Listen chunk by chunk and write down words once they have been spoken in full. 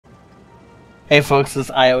Hey folks, this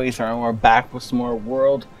is ioEther and we're back with some more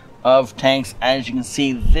World of Tanks. As you can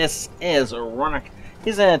see, this is Ronick.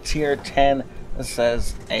 He's in a tier 10. This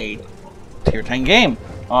says a tier 10 game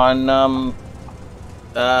on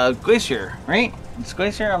Glacier, right? It's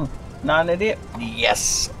Glacier, I'm not an idiot.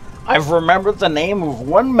 Yes, I've remembered the name of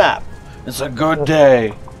one map. It's a good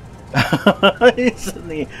day. It's in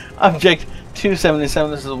the Object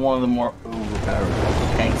 277. This is one of the more overpowered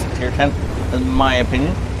tanks in tier 10, in my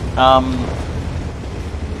opinion.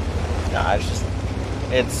 Nah, I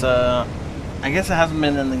guess it hasn't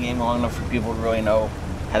been in the game long enough for people to really know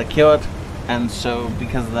how to kill it, and so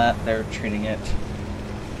because of that, they're treating it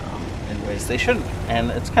in ways they shouldn't,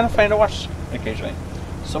 and it's kind of funny to watch occasionally.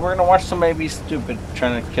 So we're gonna watch somebody be stupid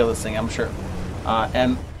trying to kill this thing, I'm sure.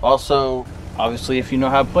 And also, obviously, if you know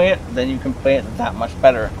how to play it, then you can play it that much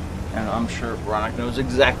better, and I'm sure Ronick knows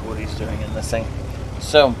exactly what he's doing in this thing.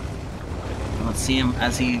 So let's see him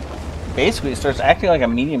as he basically starts acting like a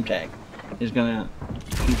medium tank. He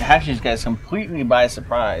catches these guys completely by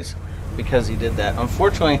surprise because he did that.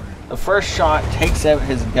 Unfortunately, the first shot takes out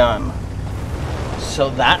his gun, so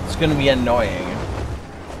that's going to be annoying.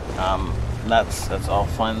 That's all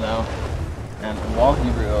fun though. And while he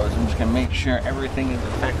reloads, I'm just going to make sure everything is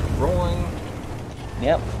in fact rolling.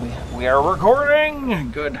 Yep, we are recording.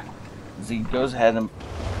 Good. As he goes ahead and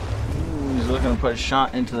he's looking to put a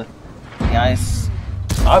shot into the ice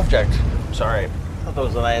object. Sorry, I thought that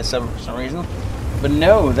was an IS-7 for some reason. But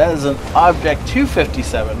no, that is an Object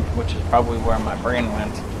 257, which is probably where my brain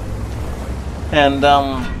went. And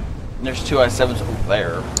there's two IS-7s over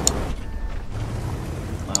there.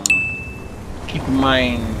 Keep in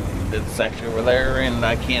mind it's actually over there, and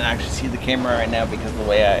I can't actually see the camera right now because of the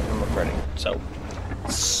way I am recording. So,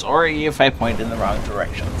 sorry if I point in the wrong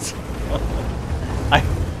directions.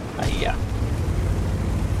 Yeah.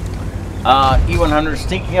 E100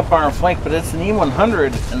 sneaking up on our flank, but it's an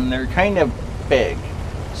E100 and they're kind of big,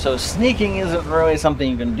 so sneaking isn't really something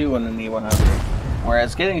you can do in an E100,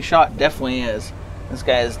 whereas getting shot definitely is. This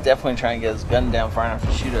guy is definitely trying to get his gun down far enough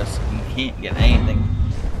to shoot us. You can't get anything,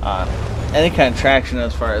 any kind of traction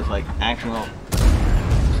as far as like actual.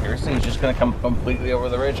 Seriously, he's just going to come completely over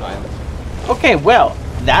the ridgeline. Okay, well,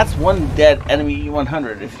 that's one dead enemy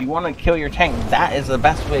E100. If you want to kill your tank, that is the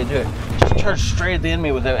best way to do it. Just charge straight at the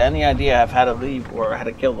enemy without any idea of how to leave or how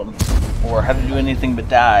to kill them or how to do anything but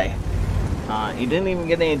die. He didn't even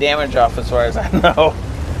get any damage off as far as I know.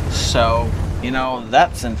 So, you know,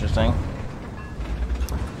 that's interesting.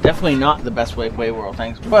 Definitely not the best way to play World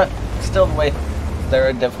Tanks, but still the way. There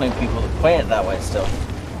are definitely people that play it that way still.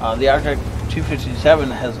 The Object 257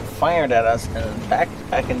 has fired at us and is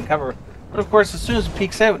back in cover. But of course, as soon as it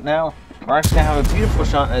peeks out now, we're actually going to have a beautiful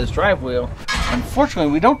shot at his drive wheel.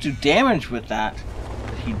 Unfortunately, we don't do damage with that,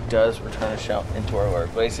 but he does return a shell into our lower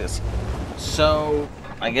glacis. So,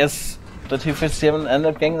 I guess the 257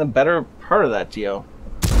 ended up getting the better part of that deal.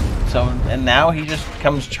 So, and now he just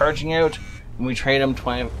comes charging out, and we trade him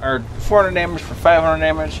 400 damage for 500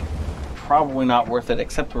 damage. Probably not worth it,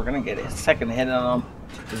 except we're going to get a second hit on him,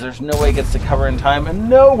 because there's no way he gets to cover in time. And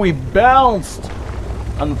no, we bounced!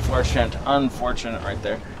 Unfortunate right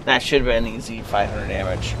there. That should have been easy 500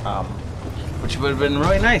 damage, which would have been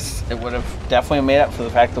really nice. It would have definitely made up for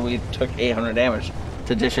the fact that we took 800 damage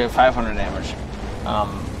to dish out 500 damage.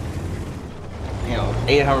 You know,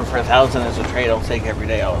 800 for 1,000 is a trade I'll take every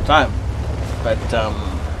day, all the time. But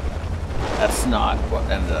that's not what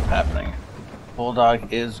ended up happening.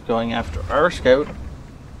 Bulldog is going after our scout.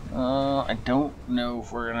 I don't know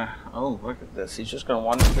if we're gonna. Oh, look at this. He's just gonna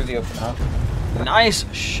wander through the open, huh? Nice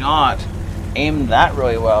shot. Aimed that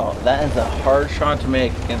really well. That is a hard shot to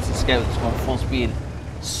make against the scout that's going full speed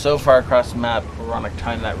so far across the map. Ronick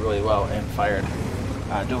timed that really well and fired.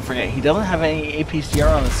 Don't forget, he doesn't have any APCR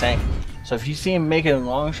on the tank. So if you see him making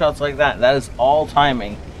long shots like that, that is all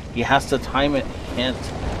timing. He has to time it, hint,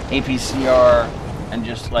 APCR, and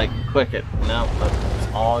just like click it. No, it's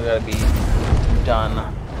all got to be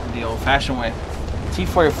done the old-fashioned way.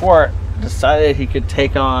 T-44 decided he could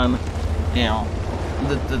take on, you know,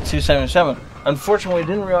 the 277. Unfortunately, we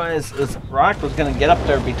didn't realize this rock was going to get up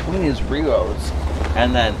there between his reloads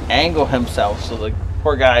and then angle himself, so the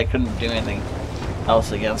poor guy couldn't do anything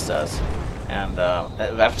else against us, and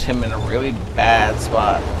it left him in a really bad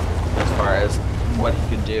spot as far as what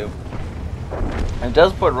he could do. It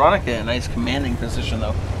does put Ronick in a nice commanding position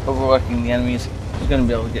though, overlooking the enemies. He's going to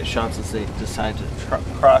be able to get shots as they decide to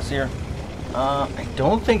cross here. I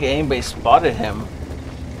don't think anybody spotted him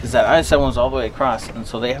because that IS-7 was all the way across, and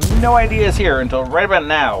so they have no idea he's here until right about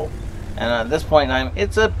now. And at this point in time,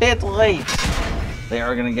 it's a bit late. They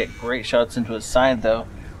are going to get great shots into his side though.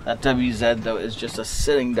 That WZ, though, is just a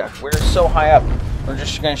sitting duck. We're so high up. We're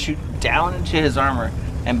just going to shoot down into his armor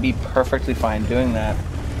and be perfectly fine doing that.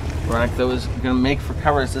 Ronick, though, is going to make for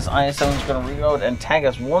covers. This IS-7 is going to reload and tag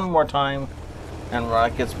us one more time. And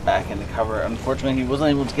Ronick gets back into cover. Unfortunately, he wasn't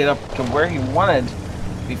able to get up to where he wanted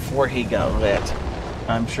before he got lit.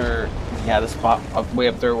 I'm sure he had a spot way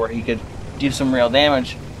up there where he could do some real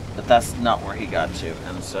damage, but that's not where he got to.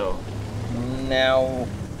 And so now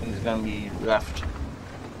he's going to be left.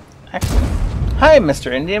 Excellent. Hi,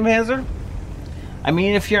 Mr. Indian Panzer. I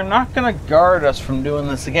mean, if you're not going to guard us from doing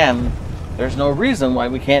this again, there's no reason why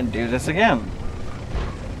we can't do this again.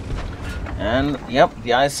 And, yep,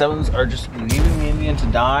 the I-7s are just leaving the Indian to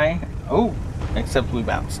die. Oh, except we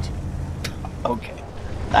bounced. Okay.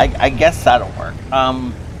 I guess that'll work.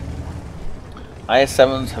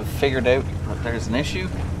 IS-7s have figured out that there's an issue.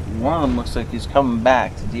 One of them looks like he's coming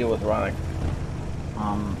back to deal with Ronick.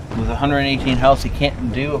 With 118 health, he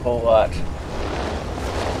can't do a whole lot.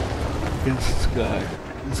 This guy.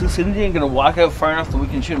 Is this Indian going to walk out far enough that we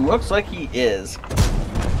can shoot him? Looks like he is.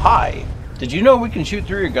 Hi. Did you know we can shoot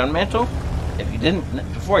through your gun mantle? If you didn't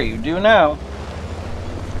before, you do now.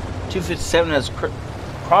 257 has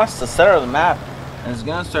crossed the center of the map and is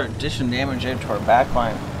going to start dishing damage out to our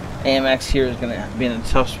backline. AMX here is going to be in a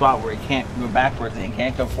tough spot where he can't go backwards and he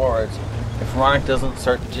can't go forwards. If Ronick doesn't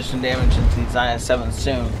start dishing damage into these IS-7s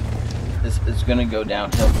soon, this is going to go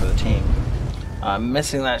downhill for the team.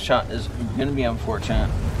 Missing that shot is going to be unfortunate.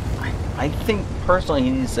 I think personally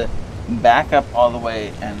he needs to back up all the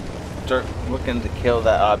way and start looking to kill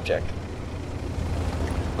that object.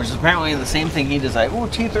 Which is apparently the same thing he does. Like, ooh,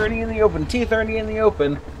 T-30 in the open, T-30 in the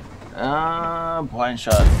open. Blind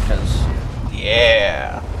shot, because,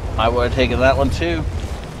 yeah. I would have taken that one too.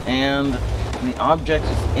 And the object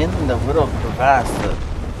is in the little crevasse,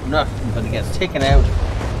 but it gets taken out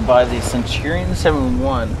by the Centurion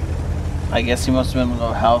 7-1. I guess he must have been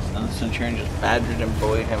low health, and the Centurion just badgered him,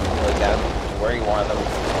 bullied him until he got him to where he wanted him.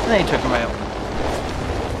 And then he took him out.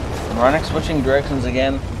 Ronick switching directions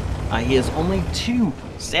again. He has only 2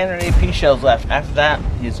 standard AP shells left. After that,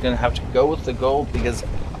 he's going to have to go with the gold because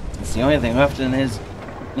it's the only thing left in his,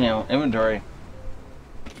 inventory.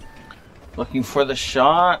 Looking for the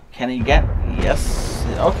shot. Can he get? Yes.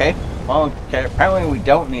 Okay. Well, okay. Apparently we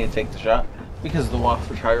don't need to take the shot because the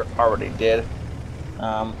Waffle Tiger already did.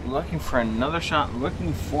 Looking for another shot.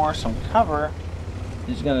 Looking for some cover.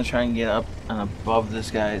 He's going to try and get up and above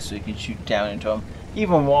this guy so he can shoot down into him,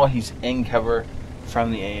 even while he's in cover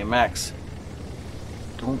from the AMX.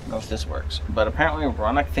 Don't know if this works, but apparently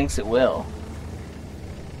Ronick thinks it will.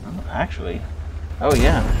 Oh, actually, oh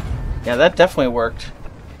yeah, that definitely worked.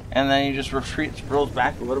 And then he just retreats, rolls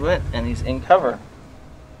back a little bit, and he's in cover.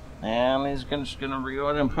 And he's just gonna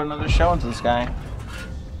reload and put another shell into this guy.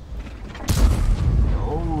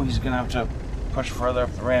 Oh, he's gonna have to push further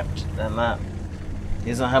up the ramp than that. He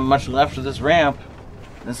doesn't have much left of this ramp.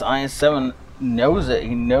 This IS-7 knows it.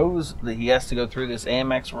 He knows that he has to go through this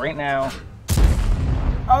AMX right now.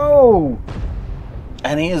 Oh!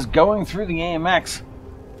 And he is going through the AMX.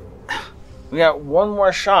 We got one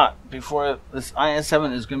more shot before this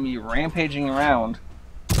IS-7 is going to be rampaging around.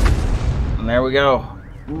 And there we go.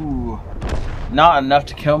 Ooh. Not enough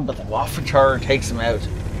to kill him, but the Waffle Charger takes him out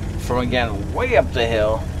from, again, way up the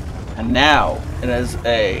hill. And now it is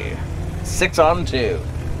a 6-on-2.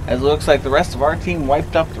 As it looks like the rest of our team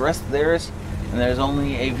wiped up the rest of theirs. And there's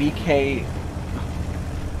only a VK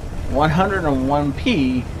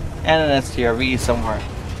 101P and an STRV somewhere.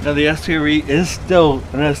 Now the STRV is still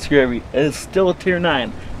an STRV. It is still a tier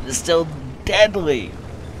 9. It is still deadly.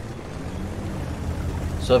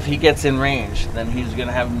 So if he gets in range, then he's going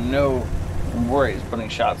to have no worries putting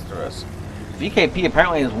shots through us. VKP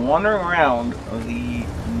apparently is wandering around the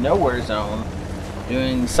nowhere zone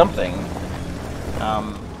doing something.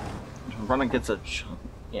 Runner gets a...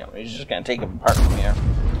 he's just going to take him apart from here.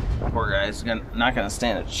 Poor guy's not going to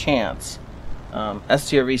stand a chance.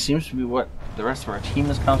 STRV seems to be what the rest of our team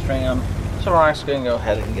is concentrating on. So Ronick's going to go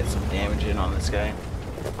ahead and get some damage in on this guy.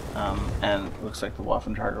 And looks like the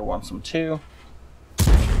Waffen Charger wants him too. He's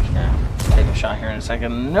going to take a shot here in a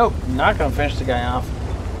second. Nope, not going to finish the guy off.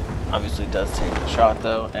 Obviously does take the shot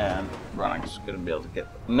though, and Ronick's going to be able to get...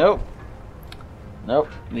 Nope. The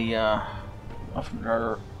Waffen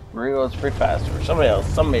Charger reloads pretty fast, or somebody else.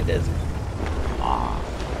 Somebody did.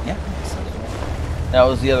 Yeah. That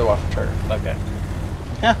was the other Waffen Charger. Okay.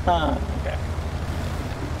 Okay.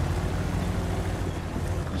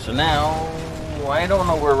 So now, I don't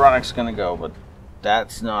know where Ronick's going to go, but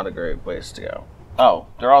that's not a great place to go. Oh,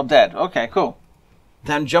 they're all dead. Okay, cool.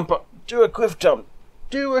 Then jump up. Do a cliff jump.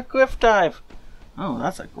 Do a cliff dive. Oh,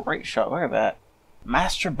 that's a great shot. Look at that.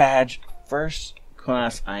 Master Badge, first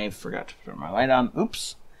class. I forgot to put my light on.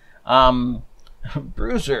 Oops.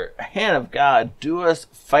 Bruiser, Hand of God,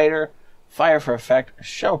 Duelist, Fighter, Fire for Effect,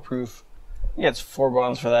 Shell Proof. He gets 4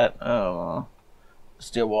 bombs for that. Oh,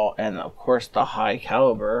 Steel Wall, and of course the High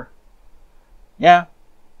Caliber. Yeah,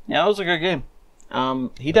 that was a good game.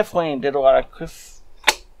 He definitely did a lot of cliff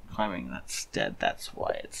climbing. That's dead. That's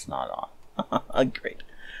why it's not on. Great.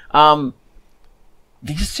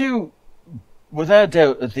 These two, without a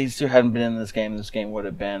doubt, if these two hadn't been in this game would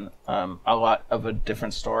have been a lot of a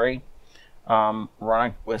different story.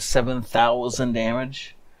 Ronick with 7,000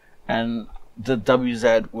 damage, and the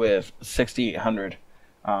WZ with 6,800.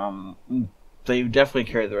 They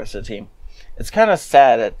definitely carried the rest of the team. It's kind of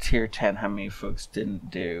sad at tier 10 how many folks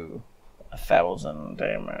didn't do 1,000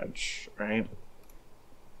 damage, right?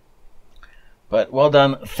 But well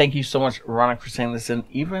done. Thank you so much, Ronick, for saying this. And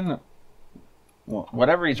even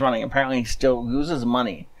whatever he's running, apparently he still loses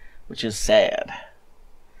money, which is sad.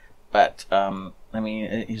 But, I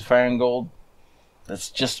mean, he's firing gold.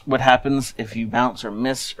 That's just what happens if you bounce or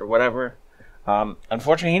miss or whatever.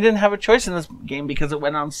 Unfortunately, he didn't have a choice in this game because it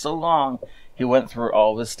went on so long. He went through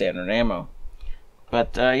all of his standard ammo.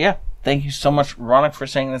 But, yeah, thank you so much, Ronick, for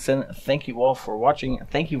saying this in. Thank you all for watching.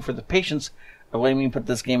 Thank you for the patience of letting me put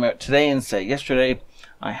this game out today and say yesterday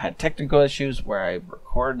I had technical issues where I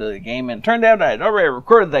recorded the game, and it turned out I had already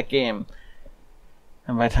recorded that game.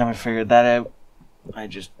 And by the time I figured that out,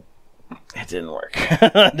 it didn't work.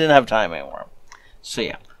 I didn't have time anymore. So,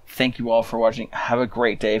 yeah. Thank you all for watching. Have a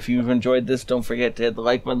great day. If you've enjoyed this, don't forget to hit the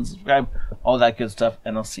like button, subscribe, all that good stuff,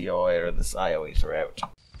 and I'll see you all later. This is ioEther out.